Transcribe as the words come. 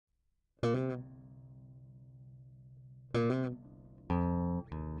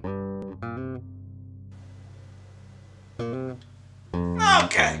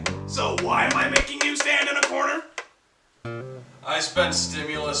Okay, so why am I making you stand in a corner? I spent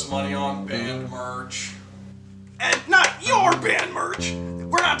stimulus money on band merch. And not your band merch.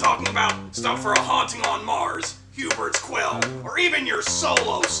 We're not talking about stuff for A Haunting on Mars, Hubert's Quill, or even your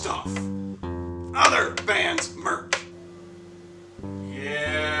solo stuff. Other bands' merch.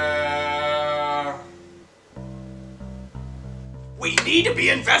 Yeah. We need to be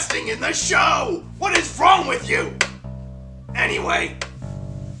investing in the show! What is wrong with you? Anyway,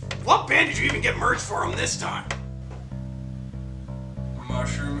 what band did you even get merch for them this time?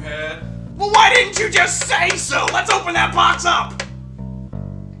 Mushroomhead. Well, why didn't you just say so? Let's open that box up!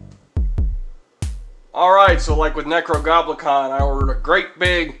 Alright, so like with Necrogoblicon, I ordered a great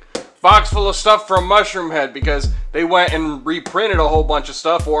big box full of stuff from Mushroomhead because they went and reprinted a whole bunch of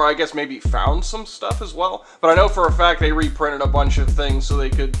stuff, or I guess maybe found some stuff as well. But I know for a fact they reprinted a bunch of things so they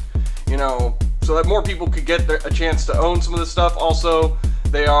could, you know, so that more people could get a chance to own some of this stuff. Also,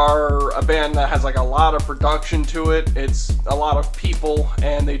 they are a band that has like a lot of production to it. It's a lot of people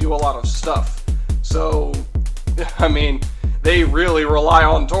and they do a lot of stuff. So, I mean, they really rely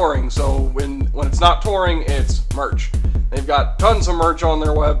on touring. So when it's not touring, it's merch. They've got tons of merch on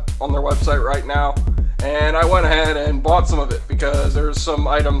their website right now. And I went ahead and bought some of it because there's some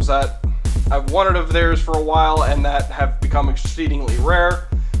items that I've wanted of theirs for a while and that have become exceedingly rare.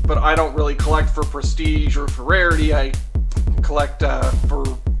 But I don't really collect for prestige or for rarity. I collect for,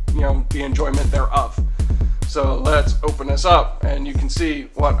 you know, the enjoyment thereof. So let's open this up and you can see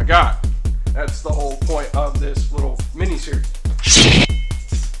what I got. That's the whole point of this little mini-series.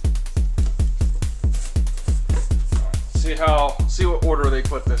 See what order they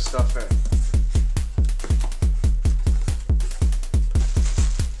put this stuff in.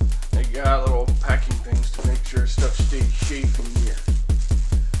 They got little packing things to make sure stuff stays safe in here.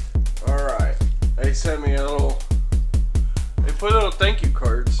 Alright, they sent me a little, they put little thank you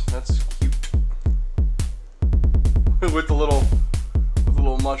cards. That's cute. with the little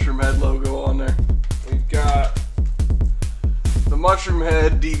Mushroomhead logo on there. We've got the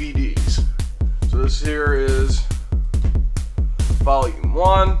Mushroomhead DVDs. So this here is Volume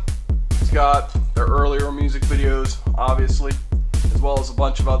 1. It's got their earlier music videos, obviously, as well as a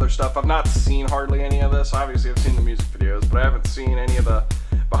bunch of other stuff. I've not seen hardly any of this. Obviously, I've seen the music videos, but I haven't seen any of the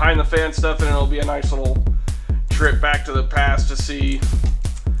behind the fan stuff, and it'll be a nice little trip back to the past to see,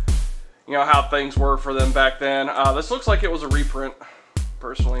 you know, how things were for them back then. This looks like it was a reprint,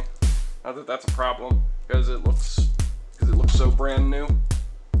 personally. Not that that's a problem, because it looks so brand new.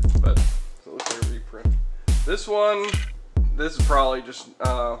 But so it looks like a reprint. This one, this is probably just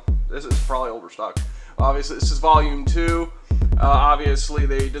this is probably older stock. Obviously, this is Volume 2. Obviously,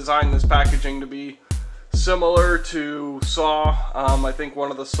 they designed this packaging to be similar to Saw. I think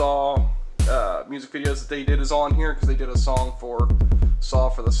one of the Saw music videos that they did is on here because they did a song for Saw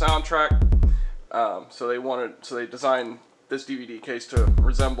for the soundtrack. So they designed this DVD case to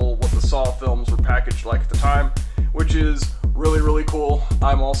resemble what the Saw films were packaged like at the time, which is really, really cool.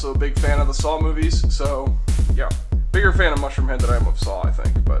 I'm also a big fan of the Saw movies, so yeah, bigger fan of Mushroomhead than I am of Saw, I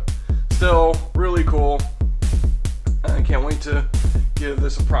think, but still really cool. I can't wait to give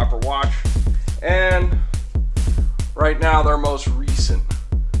this a proper watch. And right now they're most recent,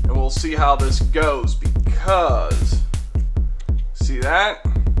 and we'll see how this goes because, see that?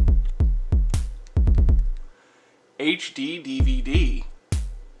 HD DVD.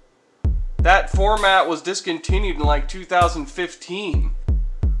 That format was discontinued in like 2015.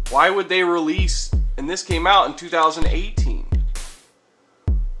 Why would they release, and this came out in 2018.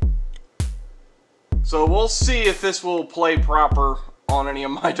 So we'll see if this will play proper on any of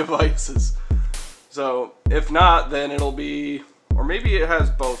my devices. So if not, then it'll be, or maybe it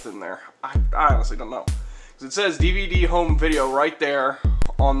has both in there. I honestly don't know. Because it says DVD home video right there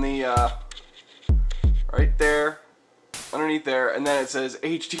on the, right there, underneath there, and then it says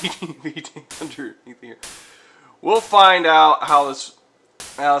HD DVD underneath here. We'll find out how this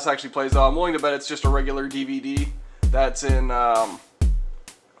actually plays out. I'm willing to bet it's just a regular DVD that's in,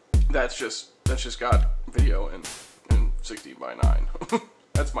 that's just got video in 60:9.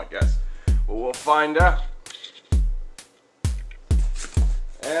 That's my guess. But we'll find out.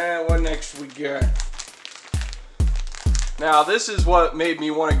 And what next we got? Now this is what made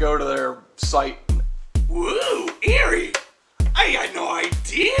me want to go to their site. Woo, eerie! I had no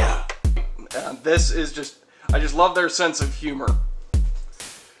idea! And this is just, I just love their sense of humor.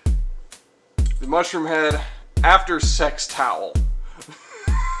 The Mushroomhead After Sex Towel.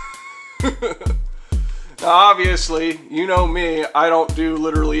 Now obviously, you know me, I don't do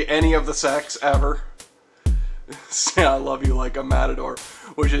literally any of the sex ever. Say I love you like a matador,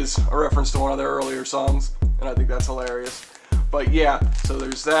 which is a reference to one of their earlier songs, and I think that's hilarious. But yeah, so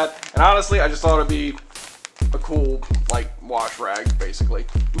there's that. And honestly, I just thought it'd be a cool, like, wash rag, basically.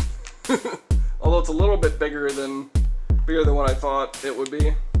 Although it's a little bit bigger than what I thought it would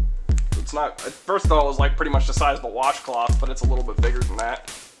be. It's not, at first I thought it was like pretty much the size of a washcloth, but it's a little bit bigger than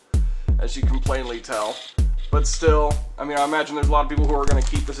that, as you can plainly tell. But still, I mean, I imagine there's a lot of people who are going to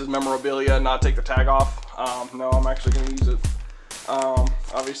keep this as memorabilia and not take the tag off. No, I'm actually going to use it.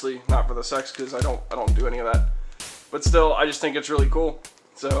 Obviously not for the sex, because I don't do any of that. But still, I just think it's really cool.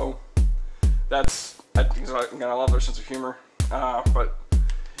 So that's, I think, again, I love their sense of humor. But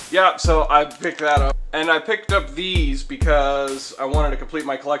yeah, so I picked that up. And I picked up these because I wanted to complete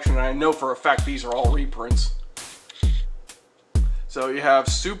my collection, and I know for a fact these are all reprints. So you have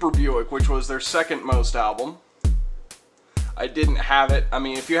Super Buick, which was their second most album. I didn't have it. I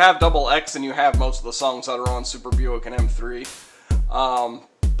mean, if you have Double X, then you have most of the songs that are on Super Buick and M3.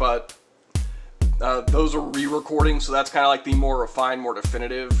 But those are re-recordings, so that's kind of like the more refined, more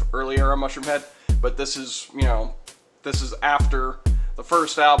definitive early era Mushroomhead. But this is, you know, this is after the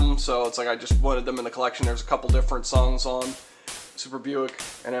first album, so it's like I just wanted them in the collection. There's a couple different songs on Super Buick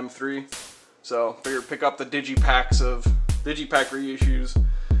and M3, so figured pick up the digipack reissues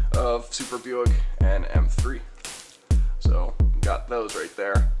of Super Buick and M3. So got those right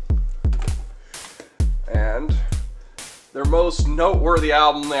there. And their most noteworthy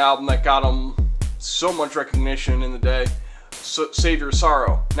album, the album that got them so much recognition in the day, Save Your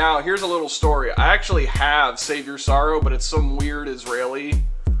Sorrow. Now, here's a little story. I actually have Save Your Sorrow, but it's some weird Israeli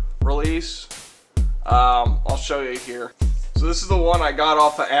release. I'll show you here. So this is the one I got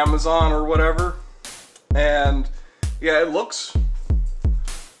off of Amazon or whatever. And yeah, it looks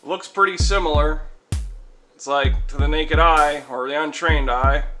pretty similar. It's like, to the naked eye, or the untrained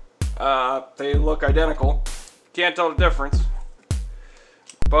eye, they look identical. Can't tell the difference.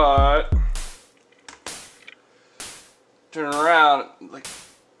 But turn around, like,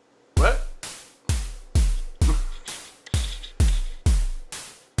 what?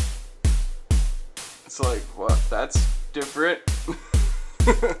 It's like, what? That's different.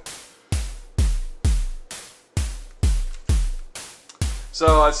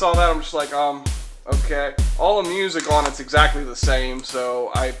 So I saw that, I'm just like, okay. All the music on it's exactly the same,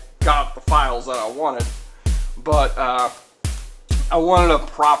 so I got the files that I wanted. But I wanted a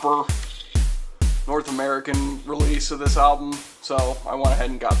proper North American release of this album, so I went ahead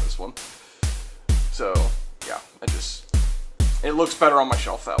and got this one. So yeah, it looks better on my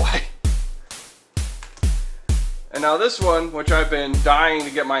shelf that way. And now this one, which I've been dying to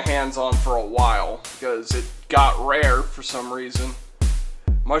get my hands on for a while, because it got rare for some reason.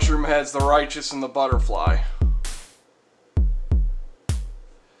 Mushroomhead's The Righteous and the Butterfly.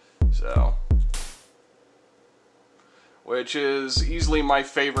 So, which is easily my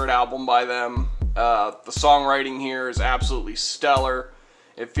favorite album by them. The songwriting here is absolutely stellar.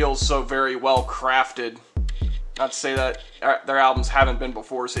 It feels so very well crafted. Not to say that their albums haven't been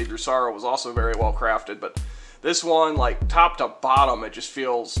before. Save Your Sorrow was also very well crafted, but this one, like top to bottom, it just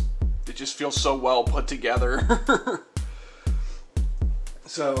feels so well put together.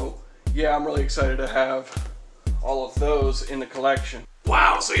 So yeah, I'm really excited to have all of those in the collection.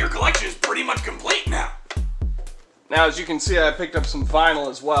 Wow, so your collection is pretty much complete now. Now, as you can see, I picked up some vinyl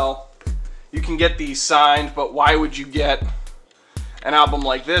as well. You can get these signed, but why would you get an album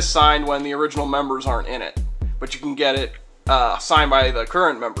like this signed when the original members aren't in it? But you can get it signed by the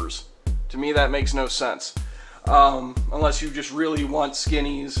current members. To me, that makes no sense. Unless you just really want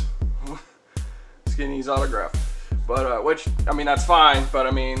Skinny's autograph. But, which, I mean, that's fine, but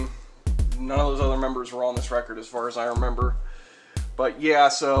I mean, none of those other members were on this record as far as I remember. But yeah,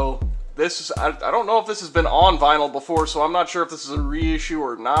 so this is, I don't know if this has been on vinyl before, so I'm not sure if this is a reissue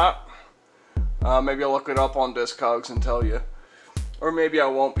or not. Maybe I'll look it up on Discogs and tell you. Or maybe I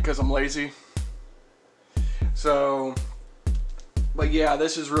won't because I'm lazy. So, but yeah,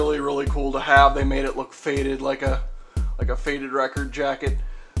 this is really, really cool to have. They made it look faded, like a faded record jacket.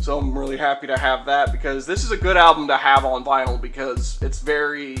 So I'm really happy to have that, because this is a good album to have on vinyl because it's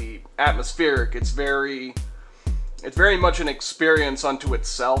very atmospheric. It's very much an experience unto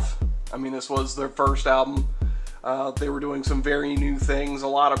itself. I mean, this was their first album. They were doing some very new things. A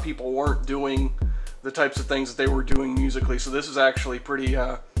lot of people weren't doing the types of things that they were doing musically. So this is actually pretty,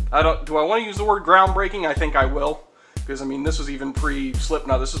 do I want to use the word groundbreaking? I think I will. Because, I mean, this was even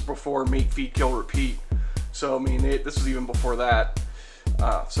pre-Slipknot. This was before Make, Feed, Kill, Repeat. So, I mean, this was even before that.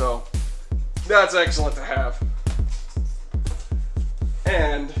 So, that's excellent to have.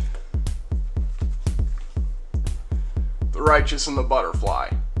 And The Righteous and the Butterfly.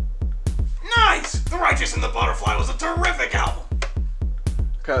 Nice! The Righteous and the Butterfly was a terrific album.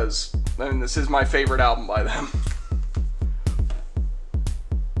 Because, I mean, this is my favorite album by them.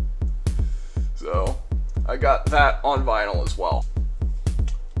 I got that on vinyl as well.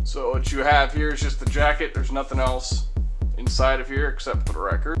 So what you have here is just the jacket. There's nothing else inside of here except for the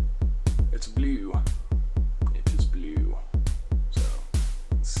record. It's blue. It is blue. So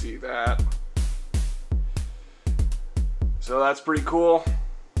let's see that. So that's pretty cool.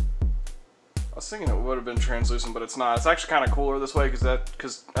 I was thinking it would have been translucent, but it's not. It's actually kind of cooler this way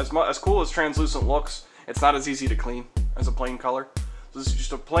because as cool as translucent looks, it's not as easy to clean as a plain color. So this is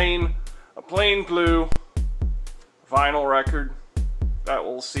just a plain blue vinyl record that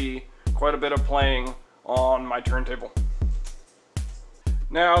will see quite a bit of playing on my turntable.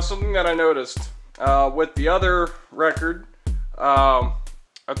 Now, something that I noticed with the other record, I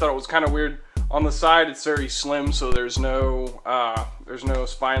thought it was kind of weird. On the side, it's very slim, so there's no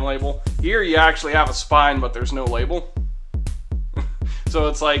spine label. Here, you actually have a spine, but there's no label. So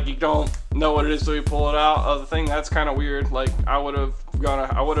it's like you don't know what it is till you pull it out of the thing. That's kind of weird. Like I would have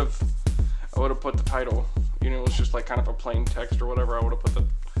put the title. You know, it's just like kind of a plain text or whatever. I would have put the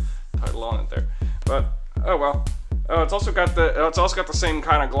title on it there. But oh well. Oh, it's also got the same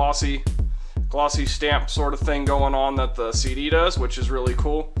kind of glossy stamp sort of thing going on that the CD does, which is really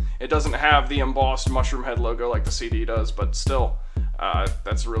cool. It doesn't have the embossed Mushroomhead logo like the CD does, but still,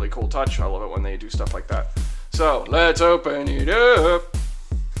 that's a really cool touch. I love it when they do stuff like that. So let's open it up.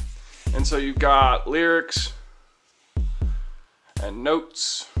 And so you've got lyrics and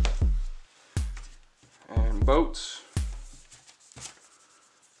notes and boats.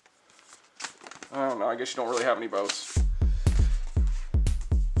 I don't know, I guess you don't really have any boats.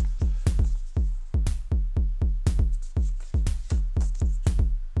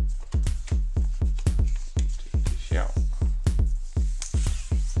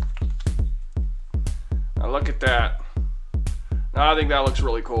 Now look at that. Now I think that looks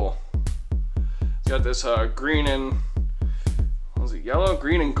really cool. It's got this green and, was it yellow?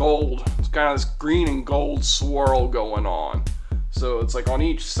 Green and gold. It's kind of this green and gold swirl going on. So it's like on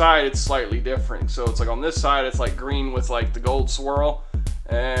each side it's slightly different. So it's like on this side it's like green with like the gold swirl,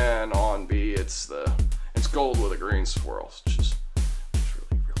 and on B it's gold with a green swirl. It's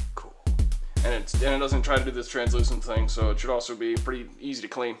really cool. And it doesn't try to do this translucent thing, so it should also be pretty easy to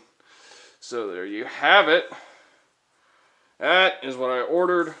clean. So there you have it. That is what I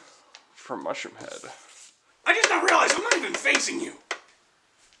ordered from Mushroomhead. I just now realized I'm not even facing you.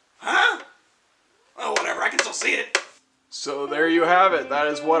 Huh? Oh, whatever, I can still see it. So there you have it. That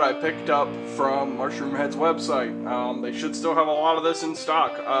is what I picked up from Mushroomhead's website. They should still have a lot of this in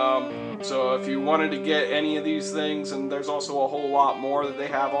stock. So if you wanted to get any of these things, and there's also a whole lot more that they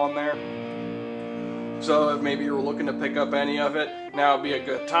have on there. So if maybe you were looking to pick up any of it, now would be a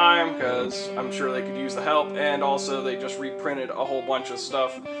good time, because I'm sure they could use the help. And also they just reprinted a whole bunch of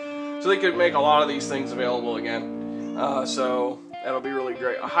stuff, so they could make a lot of these things available again. So that'll be really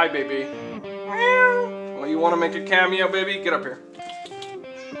great. Hi, baby. Well, you want to make a cameo, baby? Get up here.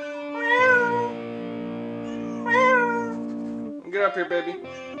 Get up here, baby.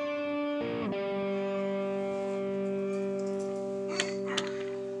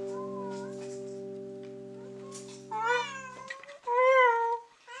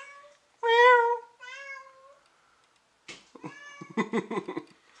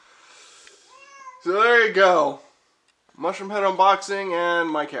 So there you go. Mushroomhead unboxing and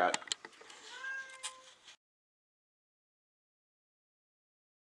my cat.